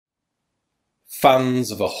Fans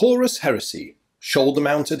of a Horus Heresy,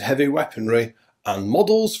 shoulder-mounted heavy weaponry, and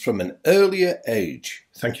models from an earlier age.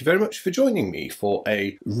 Thank you very much for joining me for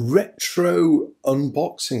a retro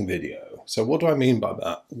unboxing video. So what do I mean by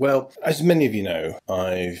that? Well, as many of you know,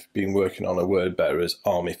 I've been working on a word bearer's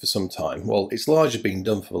army for some time. Well, it's largely been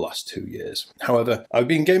done for the last 2 years. However, I've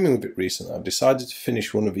been gaming with it recently. I've decided to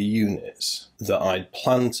finish one of the units that I'd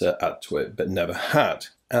planned to add to it but never had.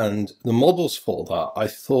 And the models for that I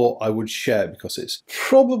thought I would share because it's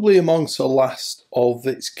probably amongst the last of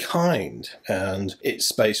its kind, and it's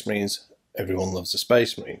Space Marines. Everyone loves a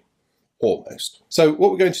Space Marine, almost. So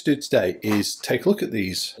what we're going to do today is take a look at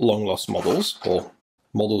these long lost models, or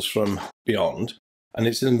models from beyond, and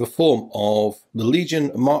it's in the form of the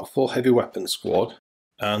Legion Mark IV Heavy Weapon Squad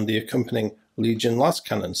and the accompanying Legion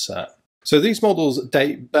Lascannon set. So these models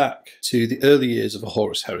date back to the early years of the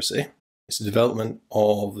Horus Heresy. It's a development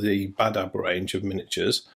of the Badab range of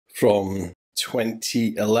miniatures from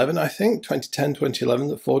 2011, I think, 2010, 2011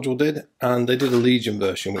 that Forgeworld did, and they did a Legion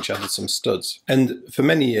version which added some studs. And for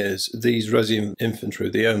many years, these resin infantry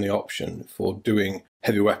were the only option for doing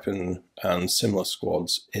heavy weapon and similar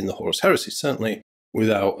squads in the Horus Heresy, certainly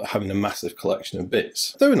without having a massive collection of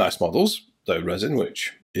bits. They were nice models, though resin,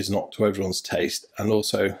 which is not to everyone's taste, and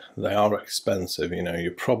also they are expensive. You know,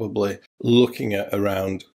 you're probably looking at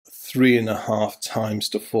around 3.5 times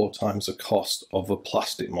to 4 times the cost of the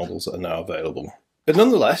plastic models that are now available. But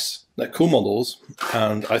nonetheless, they're cool models,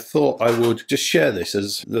 and I thought I would just share this,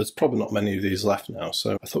 as there's probably not many of these left now,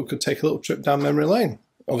 so I thought we could take a little trip down memory lane.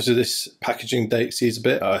 Obviously this packaging dates these a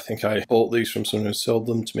bit. I think I bought these from someone who sold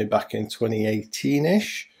them to me back in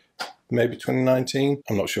 2018-ish, maybe 2019.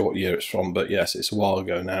 I'm not sure what year it's from, but yes, it's a while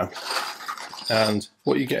ago now. And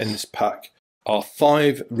what you get in this pack are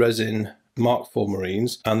 5 resin Mark IV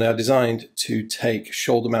Marines, and they are designed to take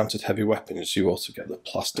shoulder-mounted heavy weapons. You also get the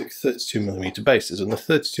plastic 32mm bases, and the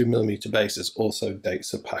 32mm bases also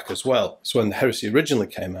dates the pack as well. So when the Heresy originally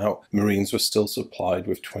came out, Marines were still supplied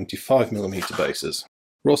with 25mm bases.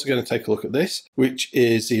 We're also going to take a look at this, which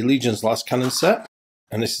is the Legion's Lascannon set,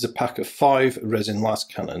 and this is a pack of 5 resin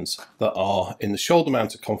Lascannons that are in the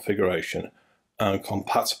shoulder-mounted configuration and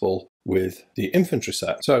compatible with the infantry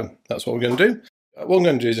set. So that's what we're going to do. What I'm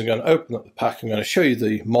going to do is I'm going to open up the pack, I'm going to show you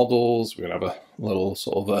the models, we're going to have a little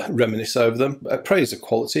sort of reminisce over them, appraise the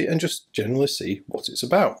quality, and just generally see what it's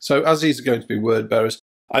about. So as these are going to be word bearers,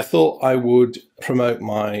 I thought I would promote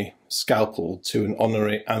my scalpel to an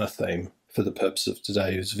honorary anatheme for the purpose of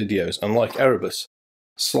today's videos, and like Erebus,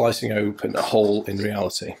 slicing open a hole in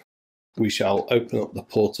reality, we shall open up the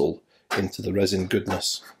portal into the resin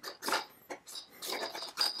goodness.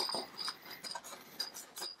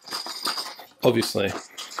 Obviously,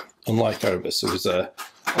 unlike Erebus, there was a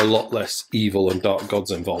lot less evil and dark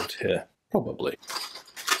gods involved here, probably.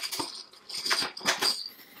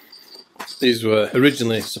 These were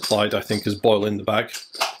originally supplied, I think, as boil in the bag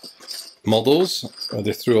models, where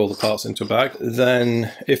they threw all the parts into a bag.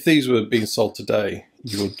 Then, if these were being sold today,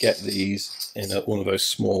 you would get these in one of those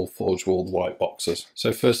small Forge World white boxes.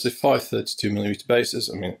 So firstly, 5 32mm bases.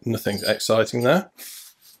 I mean, nothing exciting there.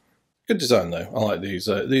 Good design though, I like these.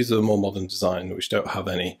 These are the more modern design, which don't have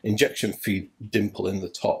any injection feed dimple in the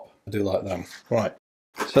top. I do like them. Right,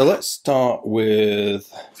 so let's start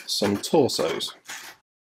with some torsos.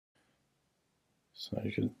 So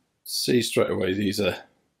you can see straight away these are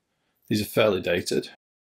fairly dated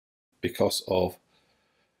because of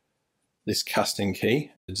this casting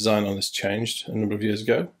key. The design on this changed a number of years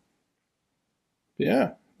ago. But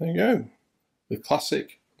yeah, there you go. The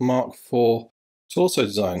classic Mark IV torso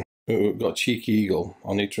design. We've got a cheeky eagle.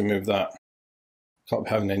 I'll need to remove that. Can't be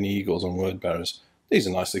having any eagles on word bearers. These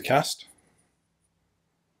are nicely cast.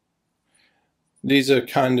 These are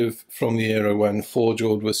kind of from the era when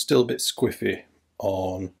Forgeworld was still a bit squiffy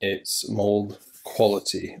on its mould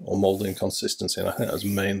quality or moulding consistency, and I think that was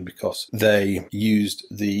mainly because they used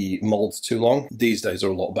the moulds too long. These days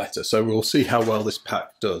are a lot better, so we'll see how well this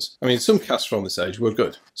pack does. I mean, some casts from this age were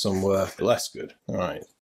good, some were less good. Alright,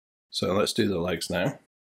 so let's do the legs now.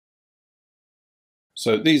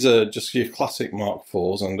 So these are just your classic Mark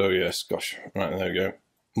IVs, and oh yes, gosh, right, there we go.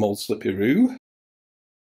 Mould slippy-roo.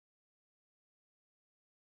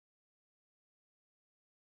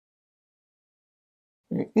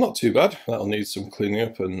 Not too bad. That'll need some cleaning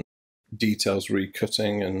up and details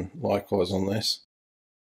recutting, and likewise on this.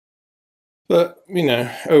 But, you know,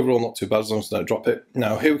 overall not too bad as long as I don't drop it.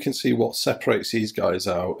 Now here we can see what separates these guys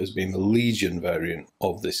out as being the Legion variant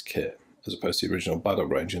of this kit, as opposed to the original Badab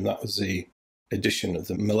range, and that was the addition of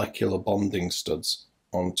the molecular bonding studs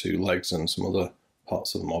onto legs and some other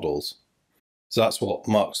parts of the models. So that's what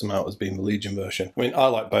marks them out as being the Legion version. I mean, I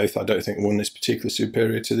like both. I don't think one is particularly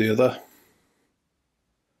superior to the other.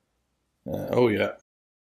 Oh yeah,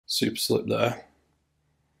 super slip there.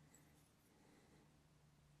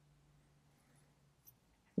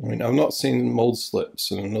 I mean, I've not seen mold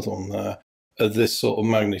slips and another one there of this sort of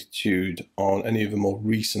magnitude on any of the more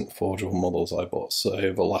recent forgeable models I bought, say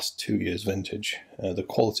over the last 2 years vintage. The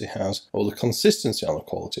quality has, or the consistency on the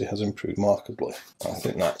quality has improved markedly. I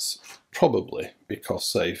think that's probably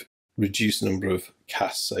because they've reduced the number of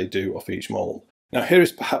casts they do off each mold. Now here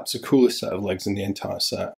is perhaps the coolest set of legs in the entire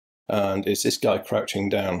set, and it's this guy crouching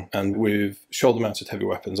down, and with shoulder mounted heavy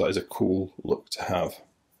weapons that is a cool look to have.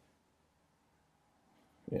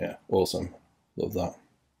 Yeah, awesome. Love that.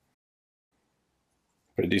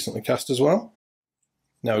 Pretty decently cast as well.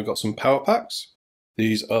 Now we've got some power packs.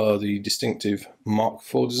 These are the distinctive Mark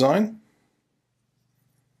IV design.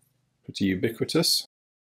 Pretty ubiquitous.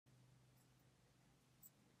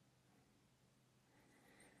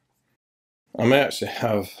 I may actually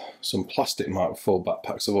have some plastic Mark IV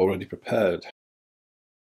backpacks I've already prepared.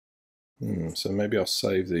 So maybe I'll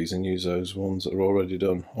save these and use those ones that are already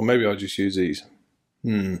done. Or maybe I'll just use these.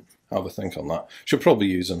 I'll have a think on that. Should probably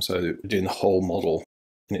use them so that we're doing the whole model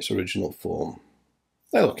in its original form.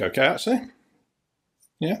 They look okay actually.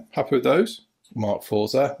 Yeah, happy with those. Mark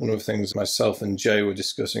IVs there. One of the things myself and Jay were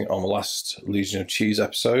discussing on the last Legion of Cheese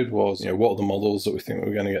episode was, what are the models that we think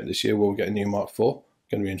we're going to get this year? Will we get a new Mark IV? Going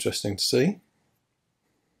to be interesting to see.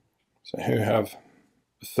 So here we have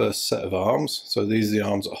the first set of arms. So these are the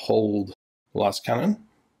arms that hold the Lascannon,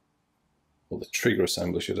 or the trigger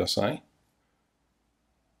assembly should I say.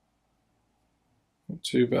 Not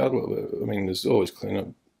too bad, a little bit. I mean, there's always cleanup,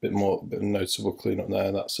 a bit of noticeable cleanup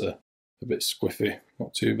there. That's a bit squiffy,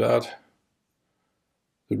 not too bad.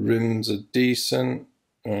 The rims are decent.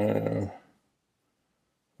 Well,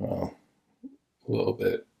 a little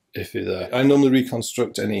bit iffy there. I normally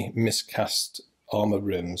reconstruct any miscast armour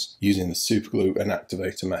rims using the superglue and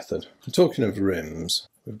activator method. And talking of rims,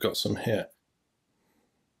 we've got some here.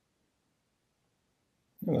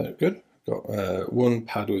 Oh, they're good. Got one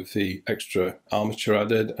pad with the extra armature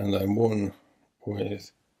added, and then one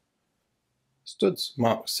with studs,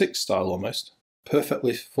 Mark VI style almost.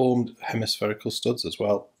 Perfectly formed hemispherical studs as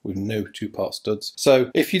well, with no two-part studs.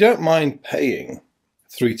 So if you don't mind paying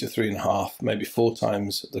 3 to 3.5, maybe 4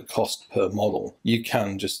 times the cost per model, you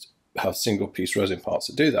can just have single piece resin parts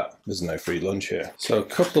that do that. There's no free lunch here. So a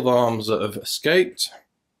couple of arms that have escaped.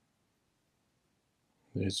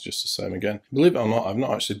 It's just the same again. Believe it or not, I've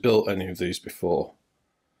not actually built any of these before.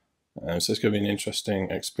 So it's going to be an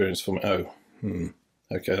interesting experience for me.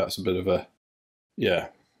 Okay, that's a bit of a, yeah,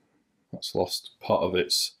 that's lost part of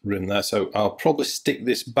its rim there. So I'll probably stick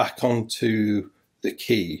this back onto the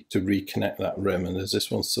key to reconnect that rim, and has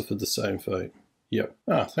this one suffered the same fate? Yep.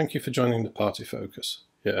 Thank you for joining the party, Focus.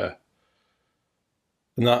 Yeah.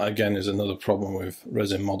 And that again is another problem with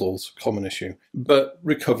resin models, common issue, but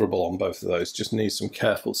recoverable on both of those. Just needs some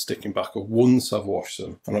careful sticking back of once I've washed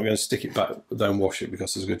them. I'm not going to stick it back then wash it,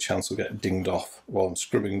 because there's a good chance I'll get dinged off while I'm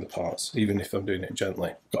scrubbing the parts, even if I'm doing it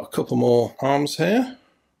gently. Got a couple more arms here,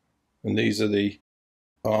 and these are the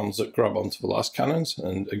arms that grab onto the Lascannons,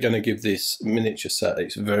 and are going to give this miniature set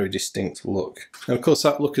its very distinct look. And of course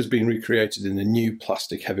that look has been recreated in the new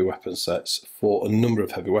plastic heavy weapon sets for a number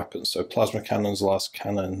of heavy weapons, so plasma cannons,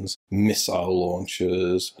 Lascannons, missile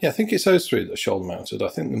launchers. Yeah, I think it's those three that are shoulder mounted. I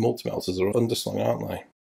think the multi-melters are underslung, aren't they?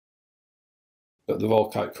 But the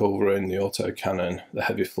Volkite culverin, the auto cannon, the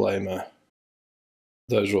heavy flamer,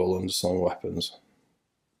 those are all underslung weapons.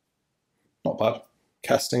 Not bad.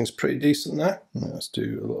 Casting's pretty decent there. Let's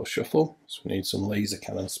do a little shuffle. So we need some laser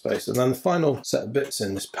cannon space. And then the final set of bits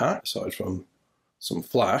in this pack, aside from some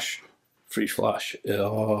flash, free flash,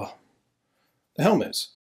 are the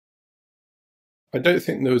helmets. I don't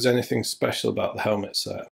think there was anything special about the helmet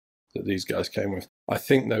set that these guys came with. I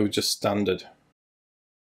think they were just standard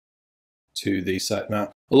to the set.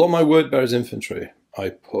 Now, a lot of my word bearers infantry, I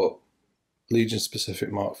put Legion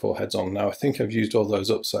specific Mark IV heads on. Now I think I've used all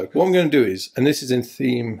those up, so what I'm going to do is, and this is in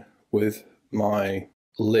theme with my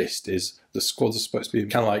list, is the squads are supposed to be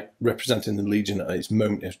kind of like representing the Legion at its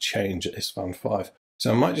moment of change at ISFAN 5.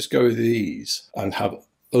 So I might just go with these and have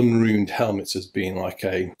unruined helmets as being like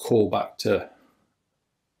a callback to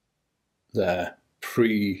their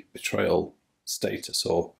pre-betrayal status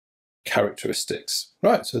or characteristics.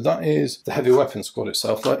 Right, so that is the heavy weapon squad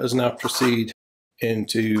itself. Let us now proceed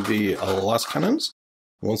into the Lascannons.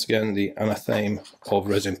 Once again, the anatheme of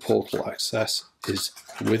resin portal access is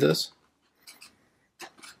with us.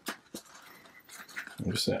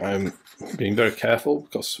 I'm being very careful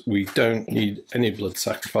because we don't need any blood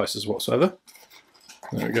sacrifices whatsoever.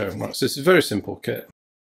 There we go. Right, so this is a very simple kit.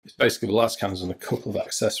 It's basically the lascannons and a couple of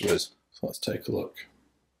accessories. So let's take a look.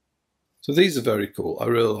 So these are very cool. I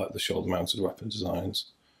really like the shoulder-mounted weapon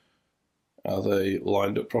designs. Are they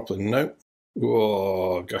lined up properly? Nope.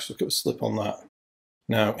 Whoa, gosh, look at the slip on that.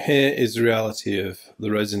 Now, here is the reality of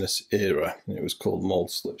the resinous era. It was called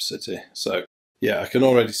Mold Slip City. So, yeah, I can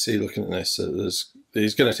already see looking at this that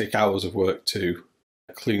it's going to take hours of work to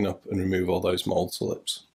clean up and remove all those mold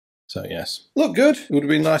slips. So, yes. Look good. It would have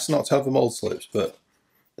been nice not to have the mold slips, but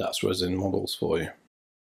that's resin models for you.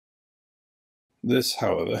 This,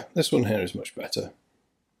 however, this one here is much better.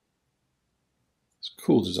 It's a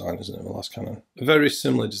cool design, isn't it, the Lascannon? A very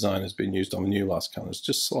similar design has been used on the new Lascannons,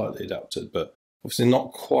 just slightly adapted, but obviously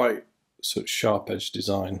not quite such sharp-edged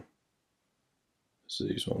design as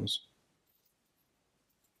these ones.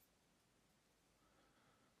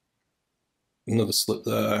 Another slip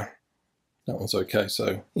there. That one's okay.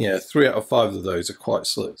 So, yeah, 3 out of 5 of those are quite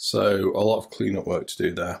slick, so a lot of clean-up work to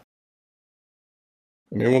do there.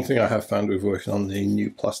 I mean, one thing I have found with working on the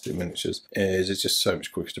new plastic miniatures is it's just so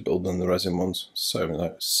much quicker to build than the resin ones. So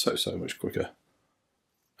much quicker.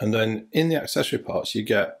 And then in the accessory parts, you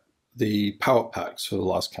get the power packs for the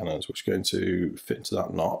Lascannons, which are going to fit into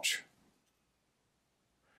that notch.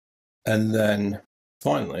 And then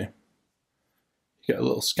finally, you get a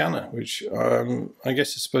little scanner, which I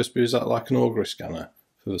guess is supposed to be like an augury scanner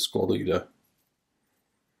for the squad leader.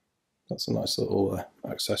 That's a nice little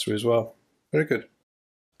accessory as well. Very good.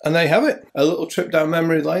 And there you have it, a little trip down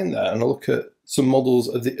memory lane there and a look at some models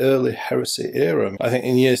of the early Heresy era. I think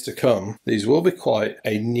in years to come, these will be quite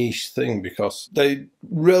a niche thing because they,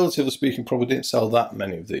 relatively speaking, probably didn't sell that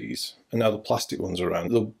many of these. And now the plastic ones are around.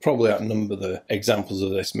 They'll probably outnumber the examples of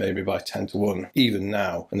this maybe by 10 to 1, even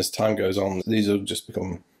now. And as time goes on, these will just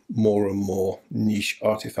become more and more niche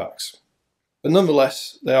artifacts. But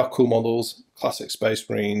nonetheless, they are cool models, classic Space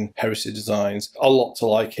Marine, Heresy designs, a lot to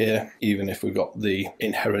like here, even if we've got the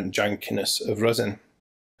inherent jankiness of resin.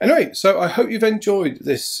 Anyway, so I hope you've enjoyed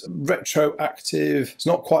this retroactive, it's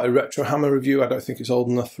not quite a retro hammer review, I don't think it's old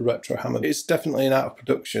enough for retro hammer. It's definitely an out of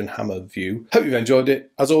production hammer view. Hope you've enjoyed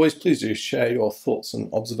it. As always, please do share your thoughts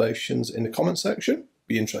and observations in the comment section.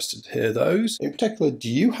 Be interested to hear those. In particular, do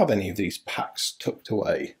you have any of these packs tucked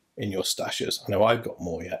away in your stashes? I know I've got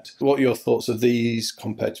more yet. What are your thoughts of these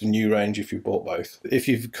compared to the new range if you bought both? If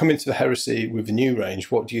you've come into the Heresy with the new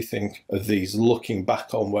range, what do you think of these looking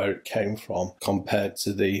back on where it came from compared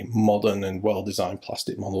to the modern and well-designed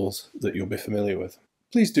plastic models that you'll be familiar with?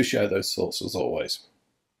 Please do share those thoughts as always.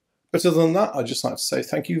 But other than that, I'd just like to say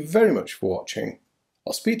thank you very much for watching.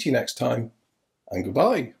 I'll speak to you next time, and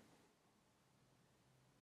goodbye.